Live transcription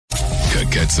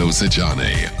Ketso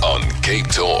Sejane on Cape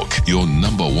Talk, your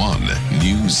number one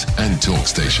news and talk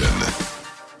station.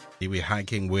 We're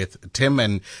hiking with Tim,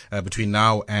 and between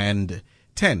now and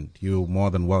 10, you're more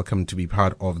than welcome to be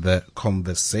part of the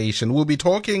conversation. We'll be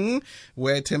talking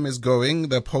where Tim is going,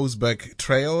 the Postberg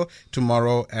Trail,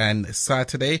 tomorrow and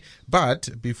Saturday.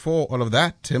 But before all of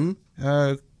that, Tim,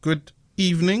 good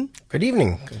evening. Good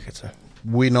evening.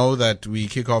 We know that we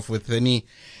kick off with any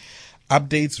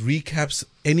updates, recaps,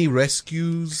 any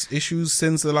rescues, issues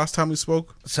since the last time we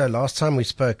spoke? So last time we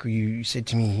spoke, you said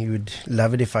to me you would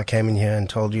love it if I came in here and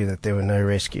told you that there were no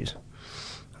rescues.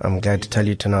 I'm glad to tell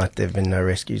you tonight there have been no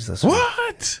rescues this week.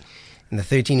 What? In the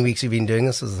 13 weeks we've been doing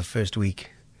this, is the first week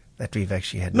that we've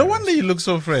actually had no wonder you look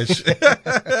so fresh.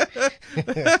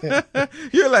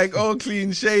 You're like all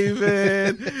clean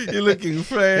shaven. You're looking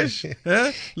fresh.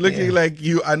 Huh? Looking like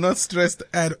you are not stressed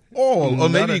at all. Or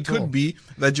maybe it could be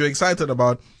that you're excited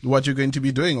about what you're going to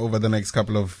be doing over the next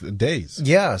couple of days.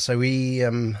 Yeah, so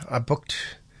I booked,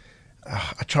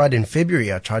 I tried in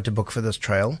February, I tried to book for this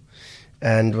trail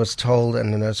and was told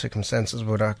under no circumstances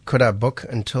could I book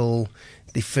until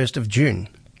the 1st of June.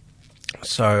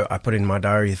 So I put in my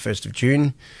diary the 1st of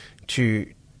June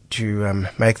to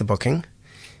make the booking,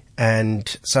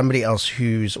 and somebody else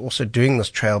who's also doing this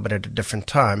trail but at a different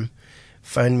time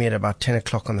phoned me at about 10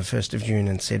 o'clock on the 1st of June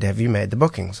and said, have you made the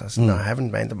booking? So I said, no, I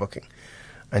haven't made the booking.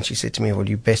 And she said to me, well,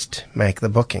 you best make the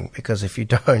booking, because if you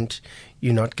don't,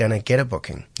 you're not going to get a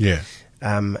booking. Yeah.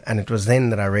 And it was then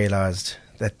that I realized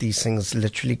that these things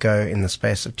literally go in the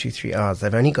space of 2-3 hours.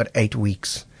 They've only got 8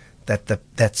 weeks that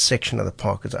that section of the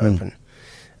park is open.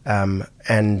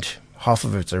 And half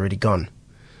of it's already gone.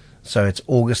 So it's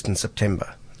August and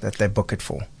September that they book it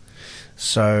for.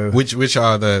 So which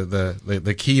are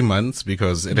the key months,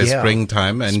 because it is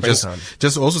springtime, and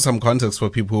just also some context for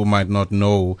people who might not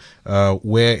know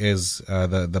where is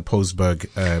the Postberg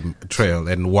Trail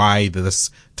and why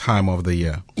this time of the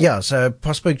year. Yeah, so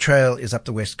Postberg Trail is up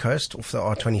the west coast off the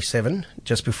R27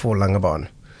 just before Langebaan.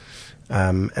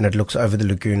 And it looks over the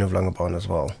lagoon of Langebaan as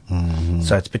well. Mm-hmm.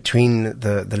 So it's between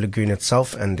the lagoon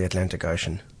itself and the Atlantic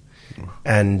Ocean.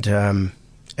 And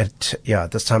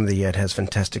this time of the year it has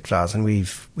fantastic flowers, and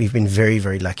we've been very,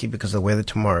 very lucky because the weather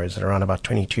tomorrow is at around about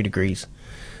 22 degrees.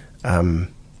 I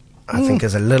think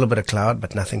there's a little bit of cloud,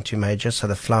 but nothing too major. So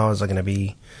the flowers are going to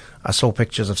be. I saw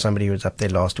pictures of somebody who was up there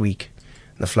last week,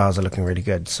 and the flowers are looking really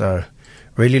good. So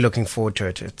really looking forward to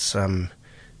it. It's going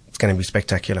to be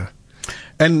spectacular.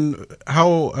 And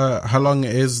how long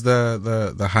is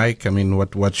the hike? I mean,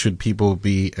 what should people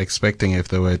be expecting if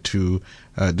they were to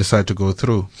decide to go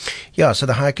through? Yeah, so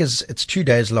the hike it's 2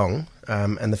 days long,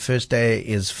 and the first day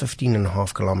is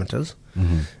 15.5 kilometers,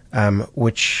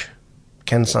 which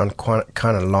can sound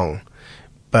kind of long,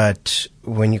 but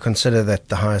when you consider that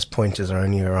the highest points are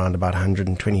only around about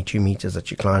 122 meters that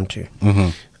you climb to,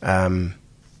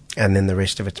 and then the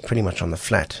rest of it's pretty much on the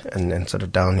flat and sort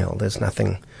of downhill. There's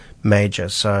nothing major.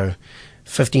 So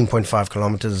 15.5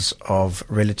 kilometers of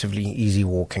relatively easy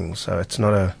walking. So it's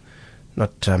not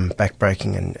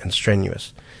backbreaking and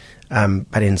strenuous.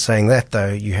 But in saying that,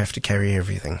 though, you have to carry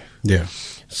everything. Yeah.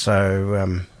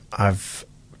 So I've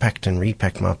packed and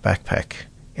repacked my backpack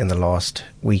in the last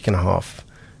week and a half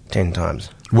 10 times.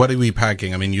 What are we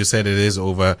packing? I mean, you said it is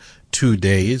over 2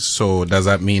 days, so does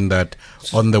that mean that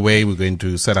on the way we're going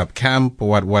to set up camp, or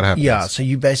what happens? Yeah, so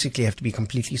you basically have to be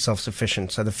completely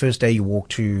self-sufficient. So the first day you walk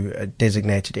to a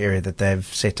designated area that they've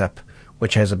set up,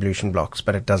 which has ablution blocks,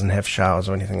 but it doesn't have showers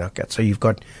or anything like that. So you've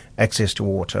got access to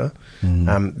water.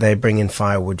 They bring in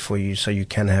firewood for you, so you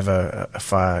can have a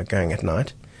fire going at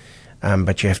night,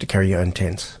 but you have to carry your own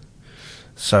tents.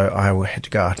 So I had to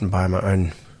go out and buy my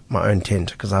own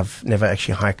tent, because I've never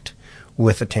actually hiked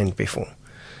with a tent before.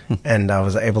 And I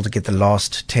was able to get the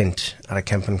last tent at a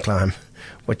Camp and Climb,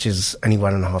 which is only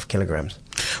 1.5 kilograms.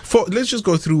 Let's just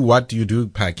go through what you do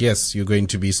pack. Yes, you're going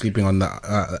to be sleeping on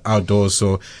the outdoors,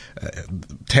 so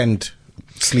tent,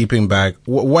 sleeping bag.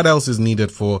 What else is needed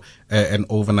for an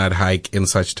overnight hike in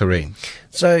such terrain?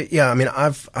 So yeah, I mean,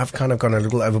 I've kind of gone a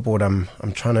little overboard. I'm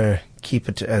trying to keep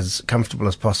it as comfortable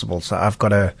as possible. So I've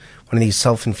got one of these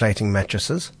self-inflating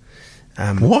mattresses.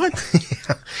 What?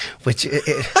 Which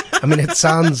I mean, it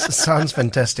sounds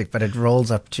fantastic, but it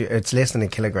rolls up to, it's less than a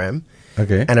kilogram.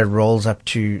 Okay. And it rolls up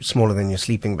to smaller than your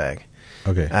sleeping bag.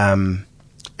 Okay. And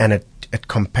it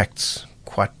compacts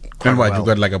quite and what, well. you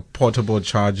got like a portable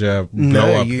charger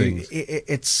blow-up thing?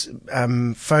 It's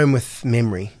foam with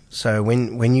memory. So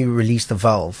when you release the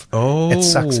valve, it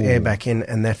sucks air back in,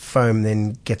 and that foam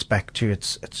then gets back to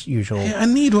its usual. Yeah, I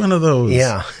need one of those.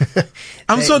 Yeah.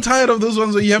 I'm so tired of those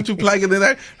ones where you have to plug it in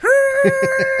there.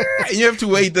 And you have to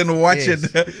wait and watch Yes,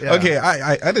 it. yeah. Okay,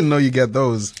 I didn't know you get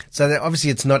those. So obviously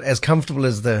it's not as comfortable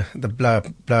as the blow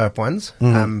up ones,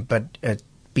 but it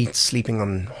beats sleeping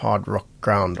on hard rock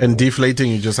ground. And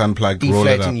deflating, you just unplug, roll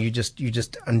it up. deflating, you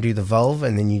just undo the valve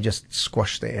and then you just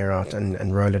squash the air out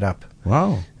and roll it up.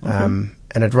 Wow. Okay.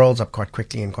 And it rolls up quite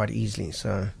quickly and quite easily.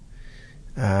 So,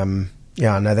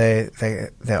 yeah, no, they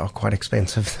are quite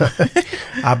expensive.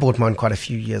 I bought mine quite a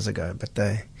few years ago,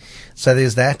 so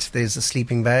there's that. There's a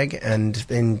sleeping bag, and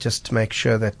then just to make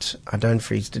sure that I don't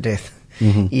freeze to death,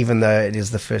 even though it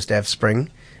is the first day of spring,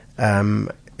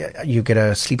 you get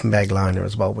a sleeping bag liner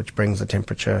as well, which brings the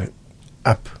temperature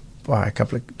up by a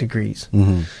couple of degrees,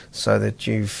 so that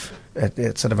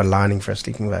it's sort of a lining for a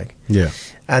sleeping bag. Yeah.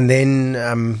 And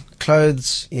then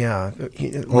clothes, yeah,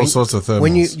 All sorts of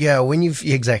thermals.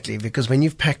 Exactly, because when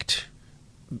you've packed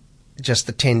just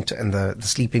the tent and the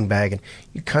sleeping bag, and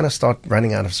you kind of start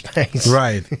running out of space.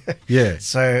 Right. Yeah.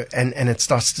 So and it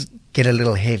starts to get a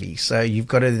little heavy. So you've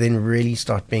got to then really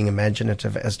start being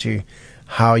imaginative as to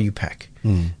how you pack.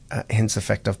 Hence the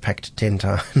fact I've packed 10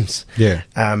 times. Yeah.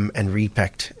 And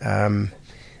repacked.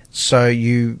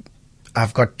 So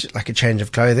I've got like a change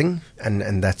of clothing,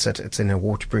 and that's it. It's in a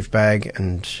waterproof bag,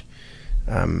 and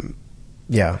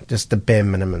just the bare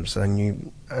minimum. So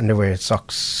new underwear,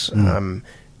 socks,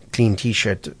 clean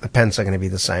t-shirt. The pants are going to be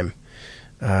the same.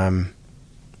 And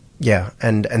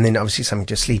then obviously something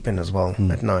to sleep in as well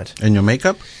at night. And your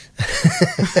makeup?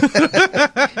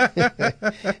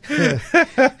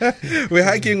 We're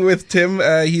hiking with Tim.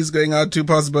 He's going out to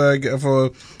Potchefstroom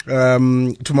for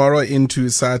tomorrow into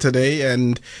Saturday,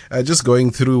 and just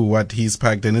going through what he's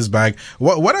packed in his bag.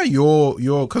 What are your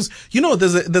because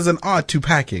there's an art to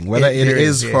packing, whether it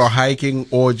is for hiking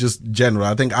or just general.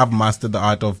 I think I've mastered the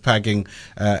art of packing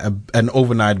an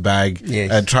overnight bag,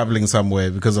 traveling somewhere,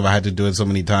 because I had to do it so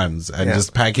many times, and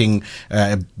just packing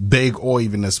a big or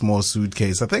even a small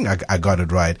suitcase. I think I got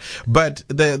it right. But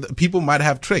the people might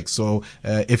have tricks. So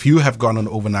if you have gone on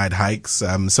overnight hikes,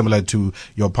 similar to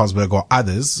your Potchefstroom or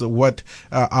others, what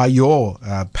are your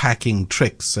packing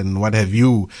tricks, and what have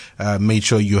you made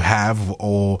sure you have,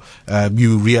 or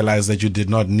you realize that you did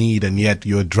not need, and yet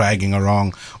you're dragging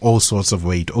around all sorts of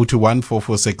weight?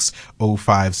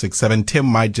 021-446-0567. Tim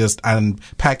might just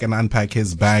unpack and unpack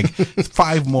his bag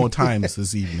 5 more times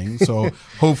this evening. So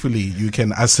hopefully you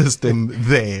can assist him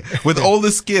there with all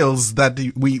the skills that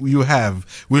you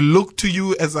have. We look to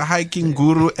you as a hiking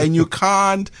guru, and you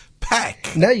can't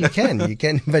pack. No, you can,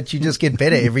 but you just get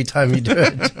better every time you do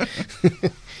it.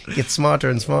 Get smarter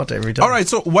and smarter every time. All right,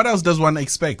 so what else does one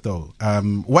expect, though?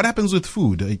 What happens with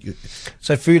food?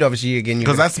 So food, obviously, again,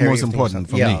 because that's the most important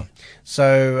for me.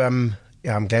 So,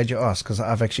 I'm glad you asked, because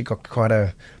I've actually got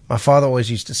my father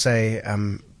always used to say,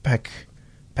 pack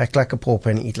like a pauper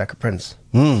and eat like a prince.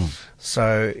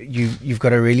 So you've got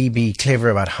to really be clever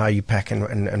about how you pack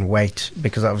and weight,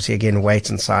 because obviously, again,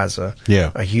 weight and size are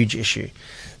a huge issue.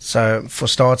 So for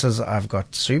starters, I've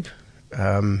got soup.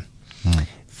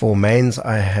 For mains,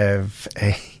 I have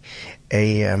a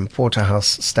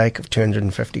porterhouse steak of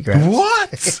 250 grams.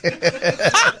 What?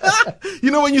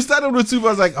 When you started with soup, I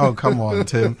was like, oh, come on,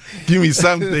 Tim, give me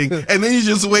something. And then you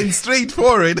just went straight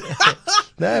for it.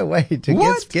 No, wait,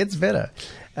 it gets better.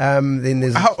 Then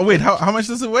there's how much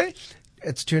does it weigh?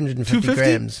 It's 250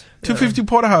 grams. 250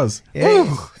 porterhouse.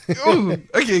 Yeah. Ooh.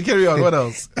 Okay, carry on. What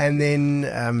else? And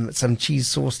then some cheese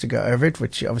sauce to go over it,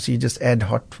 which obviously you just add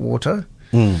hot water.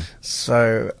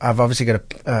 So I've obviously got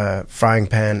a frying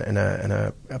pan and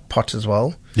a pot as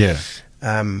well. Yeah.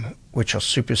 Which are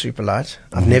super, super light.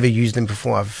 I've never used them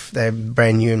before. They're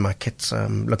brand new in my kits.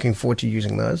 I'm looking forward to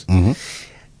using those.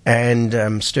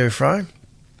 And stir fry.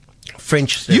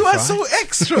 French stir fry. You are so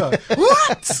extra.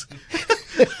 What?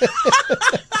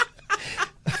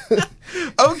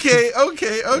 Okay.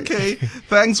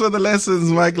 Thanks for the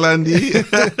lessons, Mike Landy.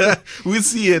 We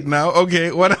see it now.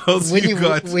 Okay, what else you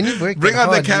got? Bring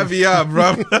out the caviar,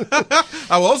 bro.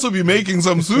 I'll also be making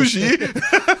some sushi.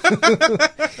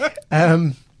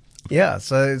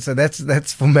 So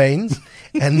that's for mains,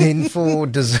 and then for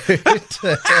dessert.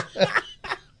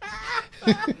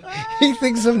 He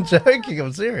thinks I'm joking.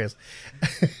 I'm serious.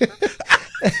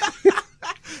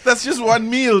 That's just one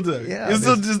meal, though. Yeah,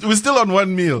 we're still on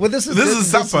one meal. Well, this is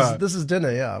supper. This is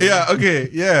dinner. Yeah. Yeah. Okay.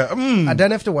 Yeah. I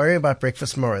don't have to worry about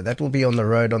breakfast tomorrow. That will be on the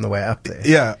road on the way up there.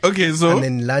 Yeah. Okay. So. And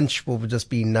then lunch will just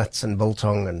be nuts and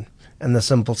biltong and the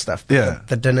simple stuff. Yeah.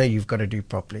 The dinner you've got to do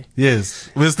properly.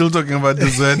 Yes. We're still talking about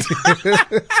dessert.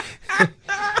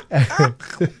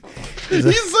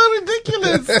 He's so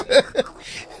ridiculous.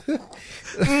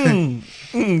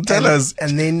 Tell us.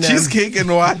 And then cheesecake and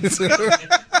what?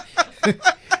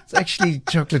 So actually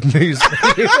chocolate mousse.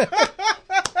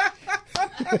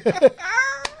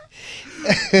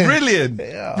 Brilliant.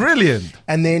 Brilliant.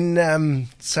 And then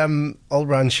some old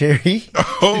brown sherry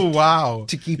Oh, wow.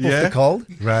 to keep off the cold.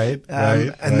 Right,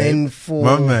 And then for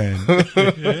My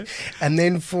man. and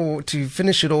then to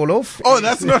finish it all off. Oh,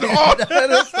 that's not all.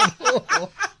 That's not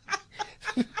all.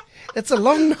 It's a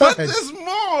long night. But there's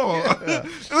more.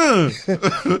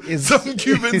 Some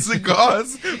Cuban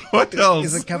cigars. What else?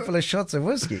 Is a couple of shots of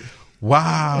whiskey.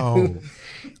 Wow.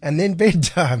 And then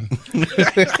bedtime.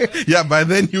 Yeah, by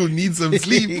then you'll need some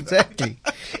sleep. Exactly.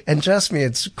 And trust me,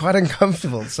 it's quite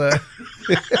uncomfortable. So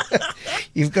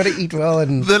you've got to eat well.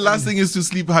 And The last thing is to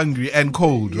sleep hungry and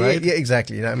cold, right? Yeah,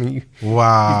 exactly. You know, I mean, you've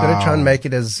Wow. got to try and make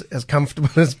it as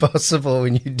comfortable as possible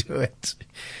when you do it.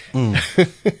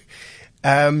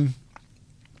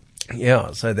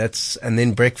 Yeah, so and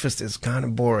then breakfast is kind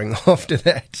of boring after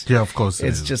that. Yeah, of course.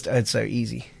 It's so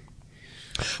easy.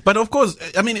 But of course,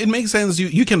 I mean, it makes sense.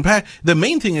 You can pack. The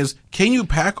main thing is, can you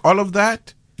pack all of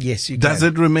that? Yes, you can. Does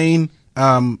it remain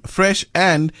fresh?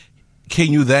 And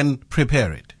can you then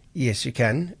prepare it? Yes, you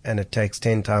can. And it takes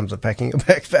 10 times of packing a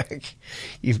backpack.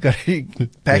 You've got to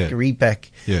pack,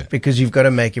 repack, because you've got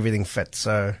to make everything fit.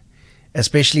 So,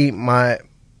 especially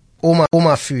all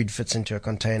my food fits into a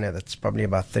container that's probably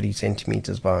about 30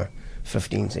 centimeters by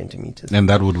 15 centimeters. And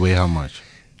that would weigh how much?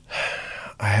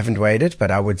 I haven't weighed it, but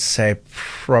I would say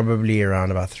probably around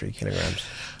about 3 kilograms.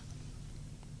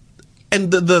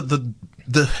 And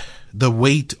the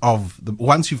weight of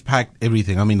once you've packed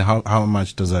everything, I mean, how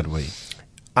much does that weigh?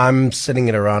 I'm sitting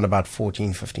at around about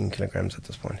 14, 15 kilograms at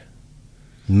this point.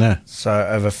 No. So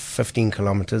over 15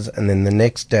 kilometers, and then the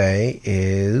next day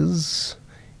is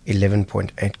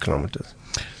 11.8 kilometers.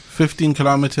 15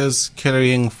 kilometers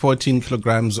carrying 14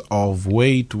 kilograms of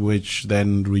weight, which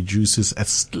then reduces a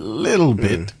little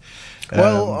bit.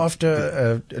 Well,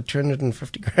 after a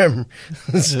 250 gram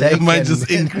steak, It might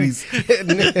just increase.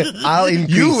 I'll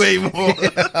increase. You weigh more.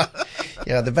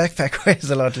 Yeah, the backpack weighs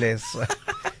a lot less. So.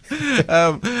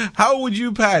 How would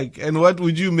you pack, and what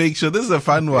would you make sure? This is a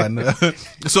fun one.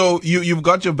 So you've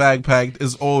got your bag packed,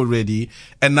 is all ready,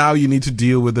 and now you need to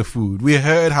deal with the food. We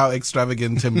heard how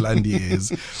extravagant Tim Lundy is.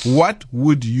 What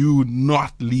would you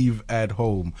not leave at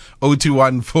home?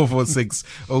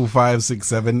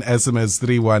 021-446-0567, SMS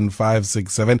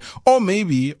 31567. Or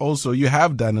maybe also you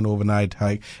have done an overnight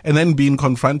hike and then been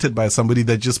confronted by somebody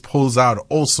that just pulls out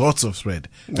all sorts of thread.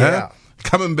 Yeah.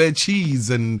 Camembert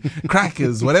cheese and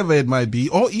crackers, whatever it might be,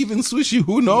 or even sushi,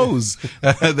 who knows?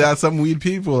 There are some weird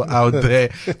people out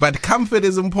there. But comfort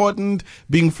is important,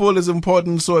 being full is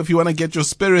important, so if you want to get your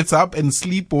spirits up and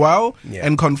sleep well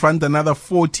and confront another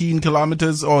 14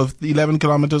 kilometers or 11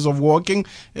 kilometers of walking,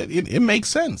 it makes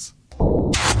sense.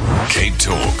 Cape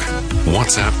Talk.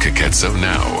 WhatsApp Kaketso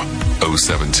now.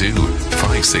 072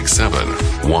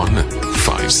 567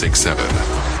 1567.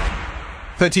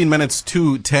 13 minutes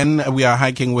to 10. We are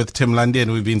hiking with Tim Lundy,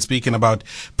 and we've been speaking about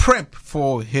prep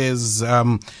for his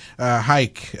hike,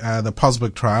 the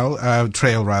Posburg Trail,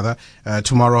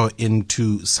 tomorrow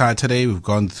into Saturday. We've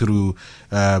gone through,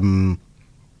 how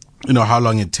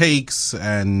long it takes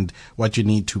and what you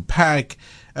need to pack.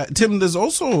 Tim, there's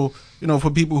also,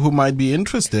 for people who might be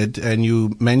interested, and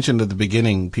you mentioned at the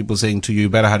beginning, people saying to you,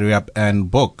 better hurry up and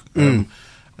book.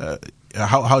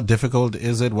 How difficult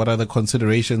is it? What are the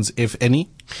considerations, if any?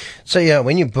 So, yeah,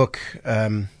 when you book,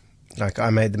 like I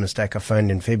made the mistake, I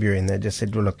phoned in February and they just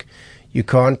said, well, look, you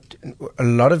can't, a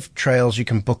lot of trails you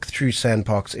can book through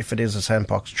SANParks. If it is a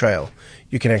SANParks trail,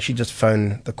 you can actually just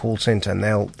phone the call center and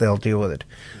they'll deal with it.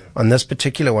 On this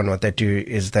particular one, what they do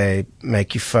is they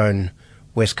make you phone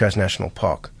West Coast National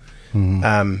Park.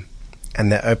 And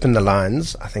they open the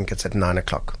lines, I think it's at 9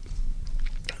 o'clock.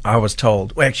 I was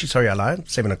told, I lied,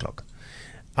 7 o'clock.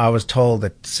 I was told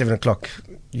that 7 o'clock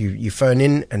you phone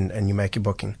in and you make your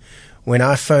booking. When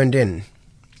I phoned in,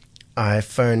 I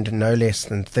phoned no less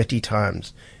than 30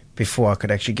 times before I could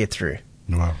actually get through.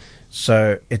 Wow.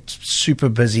 So it's super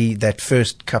busy that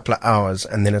first couple of hours,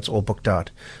 and then it's all booked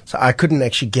out. So I couldn't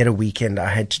actually get a weekend.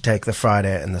 I had to take the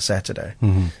Friday and the Saturday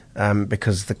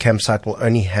because the campsite will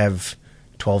only have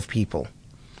 12 people.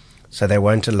 So they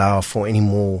won't allow for any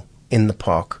more in the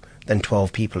park than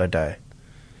 12 people a day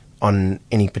on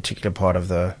any particular part of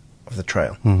the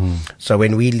trail. So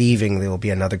when we're leaving, there will be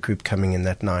another group coming in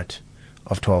that night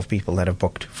of 12 people that have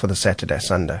booked for the Saturday,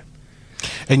 Sunday.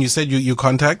 And you said you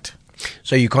contact?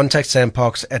 So you contact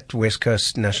SANParks at West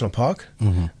Coast National Park,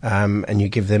 and you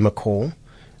give them a call,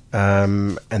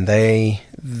 and they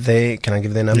can I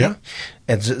give their number? Yeah.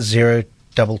 It's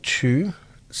 022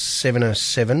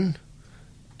 707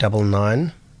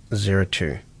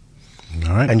 9902.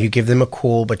 All right. And you give them a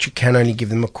call, but you can only give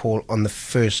them a call on the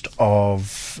 1st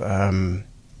of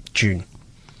June.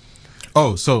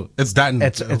 Oh, so it's done.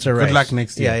 It's a race. Good luck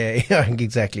next year. Yeah,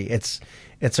 exactly. It's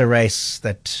a race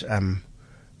that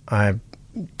I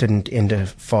didn't enter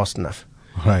fast enough.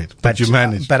 Right, but you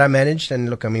managed. But I managed, and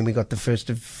look, I mean, we got the 1st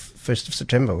of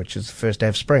September, which is the first day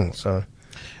of spring, so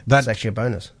that's actually a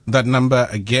bonus. That number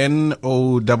again,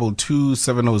 022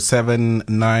 707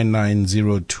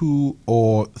 9902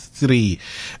 or 3.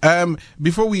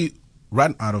 Before we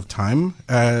run out of time,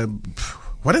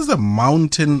 what is the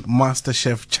Mountain Master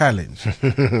Chef Challenge?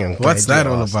 What's that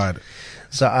all about?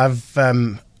 So I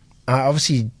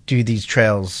obviously do these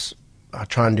trails. I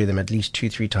try and do them at least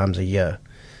 2-3 times a year,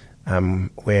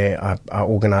 where I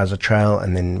organize a trail,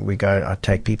 and then I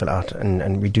take people out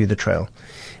and we do the trail.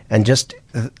 And just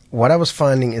what I was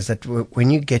finding is that when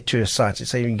you get to a site,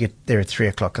 say you get there at 3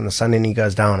 o'clock and the sun only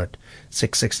goes down at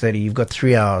 6:30, you've got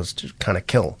 3 hours to kind of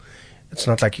kill. It's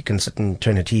not like you can sit and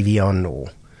turn a TV on or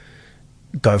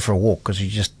go for a walk, because you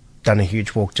just done a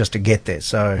huge walk just to get there.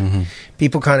 So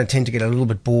people kind of tend to get a little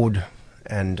bit bored.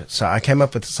 And so I came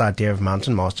up with this idea of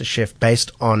Mountain Master Chef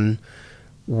based on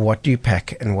what do you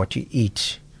pack and what you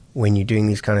eat when you're doing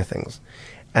these kind of things.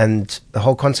 And the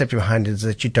whole concept behind it is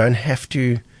that you don't have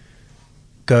to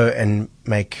go and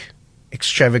make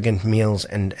extravagant meals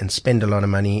and spend a lot of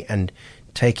money and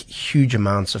take huge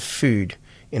amounts of food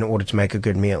in order to make a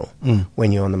good meal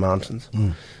when you're on the mountains.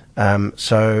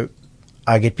 So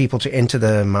I get people to enter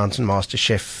the Mountain Master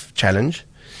Chef Challenge,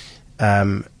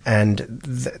 and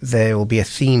there will be a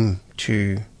theme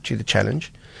to the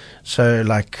challenge. So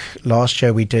like last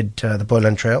year we did the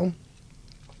Boland Trail,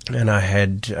 and I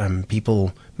had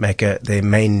people make their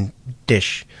main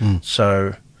dish.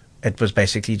 So it was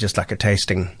basically just like a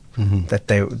tasting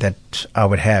that I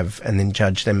would have, and then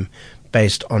judge them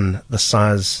based on the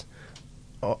size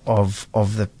of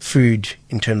the food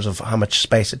in terms of how much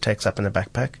space it takes up in the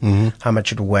backpack, how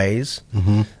much it weighs,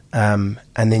 and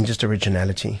then just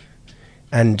originality.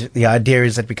 And the idea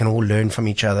is that we can all learn from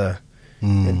each other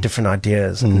different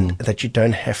ideas, and that you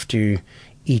don't have to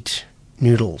eat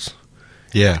noodles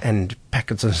and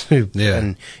packets of soup.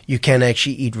 And you can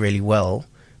actually eat really well,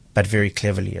 but very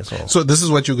cleverly as well. So this is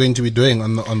what you're going to be doing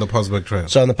on the Posberg Trail.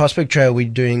 So on the Posberg Trail we're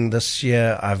doing this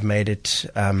year, I've made it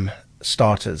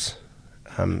starters.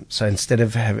 So instead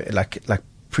of having like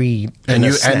pre and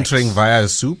you're snacks, entering via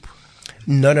soup?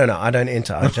 No, I don't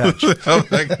enter. I judge. I'm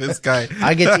like this guy.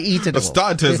 I get to eat it all.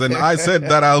 Starters, and I said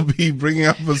that I'll be bringing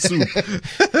up a soup.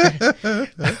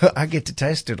 I get to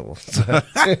taste it all, so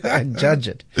I judge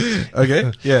it.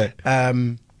 Okay, yeah.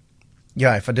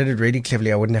 Yeah, if I did it really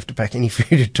cleverly, I wouldn't have to pack any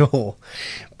food at all.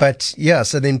 But yeah,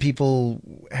 so then people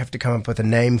have to come up with a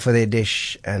name for their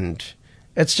dish, and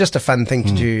it's just a fun thing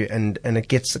to do, and it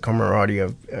gets the camaraderie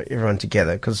of everyone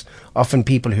together, because often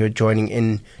people who are joining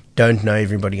in don't know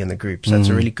everybody in the group. So it's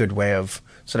a really good way of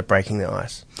sort of breaking the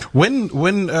ice.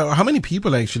 How many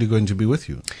people are actually going to be with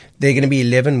you? There are going to be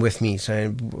 11 with me.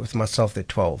 So with myself, there are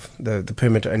 12. The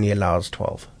permit only allows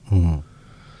 12. And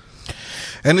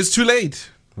it's too late,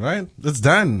 right? It's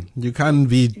done. You can't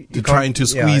be trying to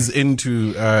squeeze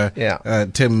into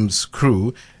Tim's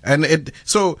crew. And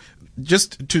so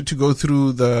just to go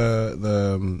through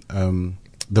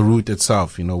the route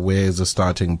itself, where is the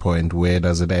starting point? Where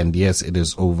does it end? Yes, it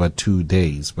is over 2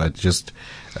 days, but just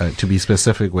to be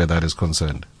specific where that is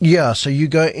concerned. Yeah, so you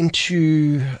go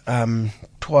into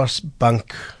Twas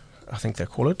Bunk, I think they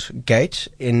call it, gate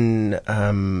in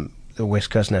the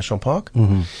West Coast National Park,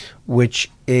 which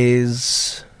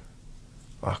is...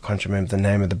 I can't remember the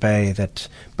name of the bay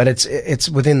but it's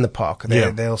within the park.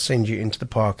 They'll send you into the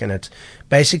park, and it's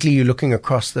basically you're looking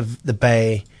across the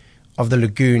bay of the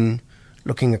lagoon,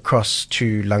 looking across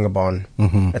to Langebaan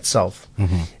itself.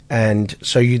 And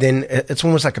so it's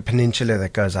almost like a peninsula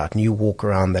that goes out, and you walk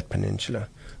around that peninsula,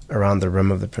 around the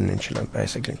rim of the peninsula,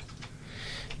 basically.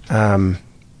 So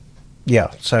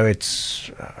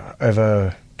it's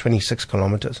over 26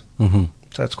 kilometers.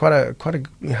 So it's quite a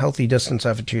healthy distance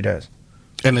over 2 days.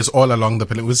 And it's all along the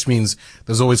peninsula, which means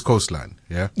there's always coastline,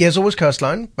 yeah? Yeah, there's always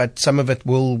coastline, but some of it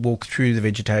will walk through the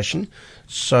vegetation.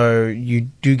 So you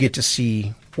do get to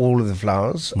see all of the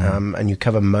flowers, and you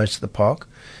cover most of the park.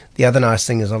 The other nice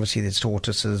thing is obviously there's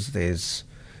tortoises, there's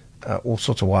all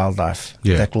sorts of wildlife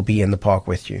that will be in the park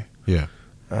with you. Yeah.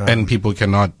 And people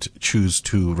cannot choose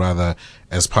to, rather,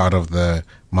 as part of the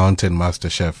Mountain Master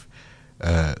Chef,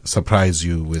 surprise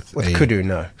you with kudu,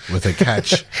 no. with a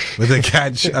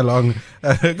catch, along.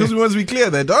 Because we must be clear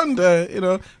there. Don't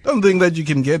think that you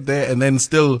can get there and then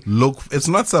still look. It's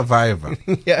not Survivor.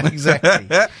 Yeah, exactly.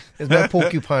 There's no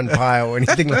porcupine pie or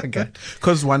anything like that.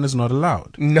 Because one is not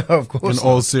allowed. No, of course. In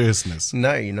all seriousness.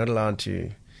 No, you're not allowed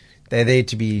to. They're there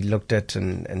to be looked at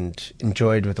and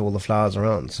enjoyed with all the flowers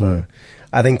around. So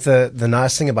I think the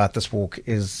nice thing about this walk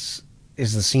is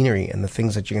the scenery and the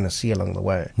things that you're going to see along the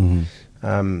way.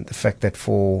 The fact that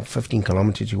for 15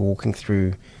 kilometers you're walking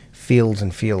through fields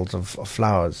and fields of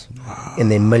flowers in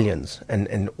their millions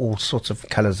and all sorts of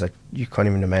colors that you can't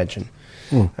even imagine.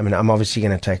 I mean, I'm obviously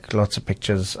going to take lots of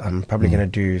pictures. I'm probably going to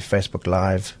do Facebook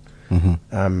Live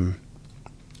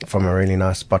from a really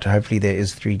nice spot. Hopefully there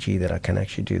is 3G that I can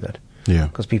actually do that. Yeah.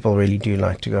 Because people really do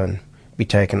like to go and be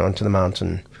taken onto the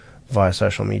mountain via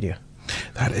social media.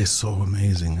 That is so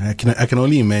amazing. I can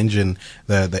only imagine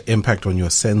the impact on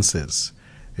your senses,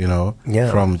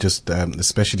 from just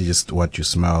especially just what you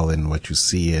smell and what you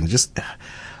see and just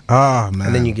man.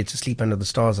 And then you get to sleep under the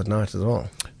stars at night as well.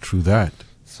 True that.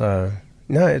 So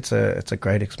no, it's a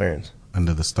great experience.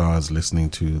 Under the stars, listening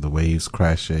to the waves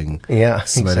crashing, exactly.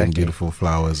 smelling beautiful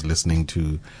flowers, listening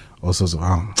to all sorts of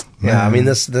yeah. I mean,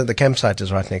 the campsite is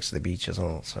right next to the beach as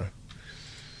well. So.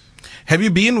 Have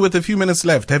you been, with a few minutes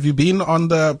left, have you been on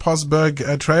the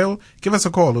Posberg Trail? Give us a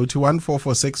call,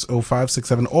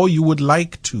 021-446-0567, or you would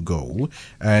like to go.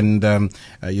 And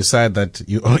you said that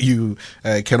you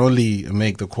can only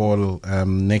make the call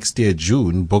next year,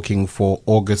 June, booking for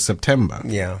August, September.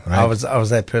 Yeah, right? I was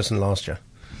that person last year.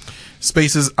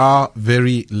 Spaces are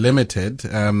very limited,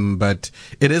 but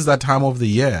it is that time of the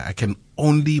year. I can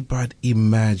only but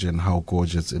imagine how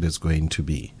gorgeous it is going to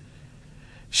be.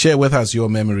 Share with us your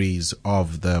memories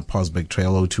of the Posberg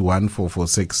Trail,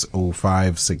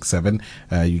 021-446-0567.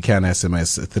 You can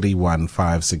SMS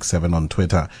 31567 on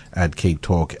Twitter at Cape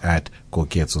Talk at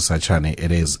Koketso Sachane.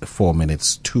 It is 4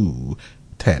 minutes to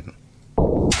 10.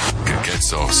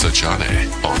 Koketso Sachane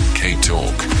on Cape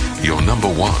Talk, your number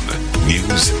one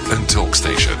news and talk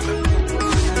station.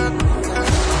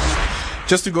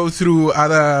 Just to go through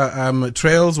other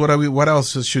trails, what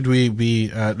else should we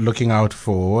be looking out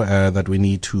for that we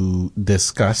need to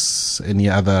discuss? Any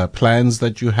other plans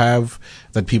that you have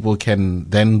that people can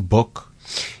then book?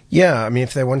 Yeah, I mean,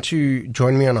 if they want to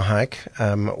join me on a hike,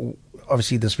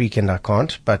 obviously this weekend I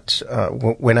can't, but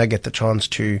when I get the chance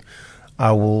to,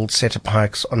 I will set up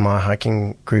hikes on my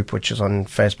hiking group, which is on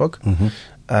Facebook,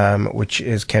 which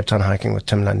is Cape Town Hiking with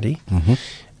Tim Lundy.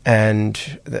 And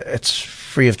it's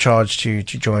free of charge to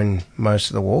join most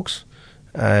of the walks,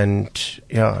 and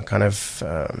kind of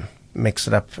mix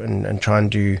it up and try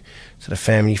and do sort of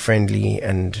family friendly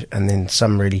and then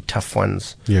some really tough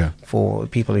ones for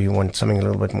people who want something a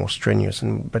little bit more strenuous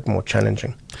and a bit more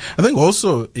challenging. I think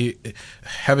also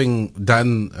having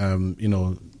done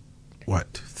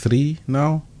 3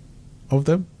 now of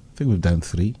them. I think we've done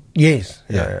 3. Yes.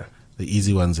 Yeah. The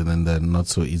easy ones and then the not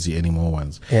so easy anymore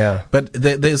ones. Yeah. But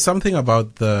there's something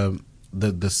about the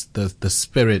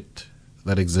spirit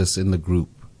that exists in the group.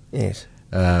 Yes.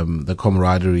 The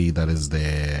camaraderie that is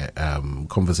there,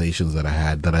 conversations that I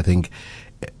had, that I think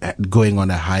going on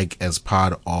a hike as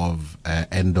part of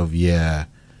end of year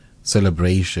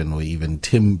celebration or even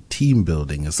team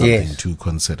building is something to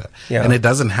consider. Yeah. And it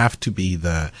doesn't have to be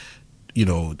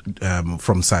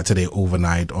from Saturday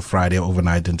overnight or Friday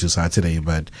overnight into Saturday,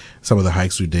 but some of the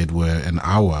hikes we did were an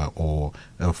hour or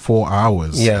 4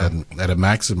 hours at a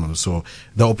maximum. So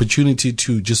the opportunity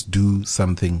to just do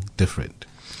something different.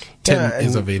 Tim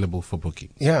is available for booking.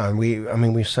 Yeah, and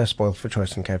we're so spoiled for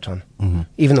choice in Cape Town.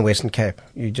 Even the Western Cape,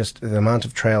 the amount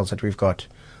of trails that we've got,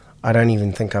 I don't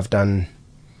even think I've done,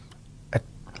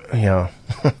 I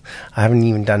haven't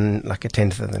even done like a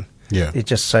 10th of them. Yeah. There's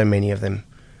just so many of them.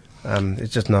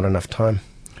 It's just not enough time.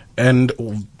 And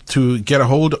to get a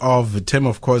hold of Tim,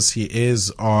 of course, he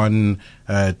is on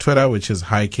Twitter, which is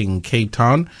Hiking Cape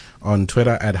Town. On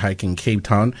Twitter at Hiking Cape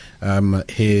Town.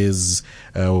 His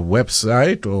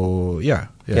website, website,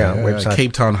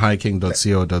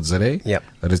 capetownhiking.co.za. Yep.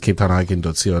 That is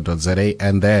capetownhiking.co.za.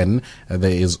 And then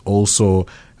there is also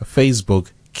Facebook,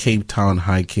 Cape Town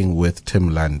Hiking with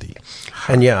Tim Lundy.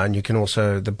 And and you can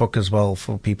also, the book as well,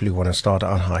 for people who want to start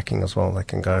out hiking as well, they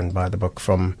can go and buy the book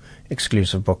from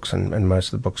exclusive books and most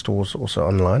of the bookstores also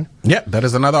online. Yeah, that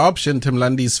is another option. Tim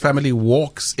Lundy's Family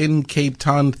Walks in Cape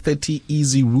Town, 30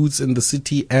 easy routes in the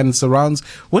city and surrounds.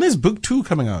 When is book 2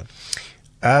 coming out?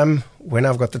 When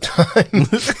I've got the time.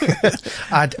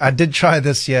 I did try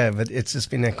this year, but it's just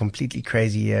been a completely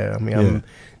crazy year. I mean,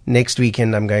 next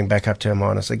weekend I'm going back up to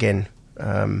Hermanus again.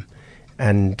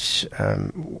 and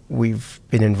we've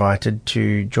been invited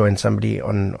to join somebody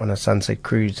on a sunset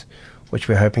cruise, which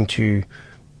we're hoping to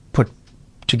put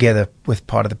together with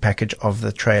part of the package of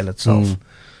the trail itself.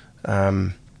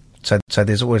 So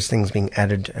there's always things being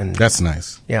added, and That's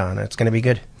nice. yeah, and it's going to be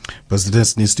good. But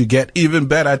this needs to get even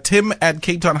better. Tim at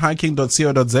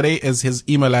capetownhiking.co.za is his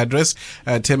email address.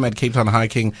 Tim at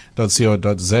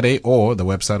capetownhiking.co.za, or the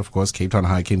website, of course,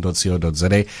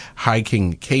 capetownhiking.co.za.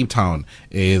 Hiking Cape Town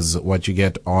is what you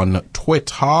get on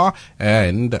Twitter,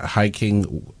 and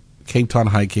hiking Cape Town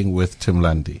Hiking with Tim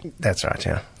Lundy That's right,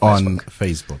 yeah. on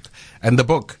Facebook. And the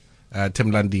book,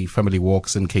 Tim Lundy, Family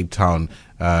Walks in Cape Town,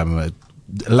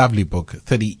 lovely book,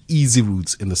 30 easy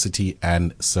routes in the city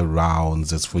and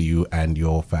surrounds. It's for you and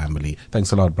your family.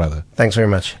 Thanks a lot, brother. Thanks very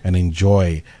much. And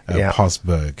enjoy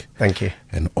Posberg. Thank you.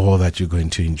 And all that you're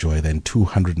going to enjoy then.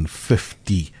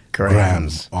 250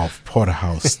 grams of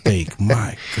porterhouse steak.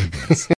 My goodness.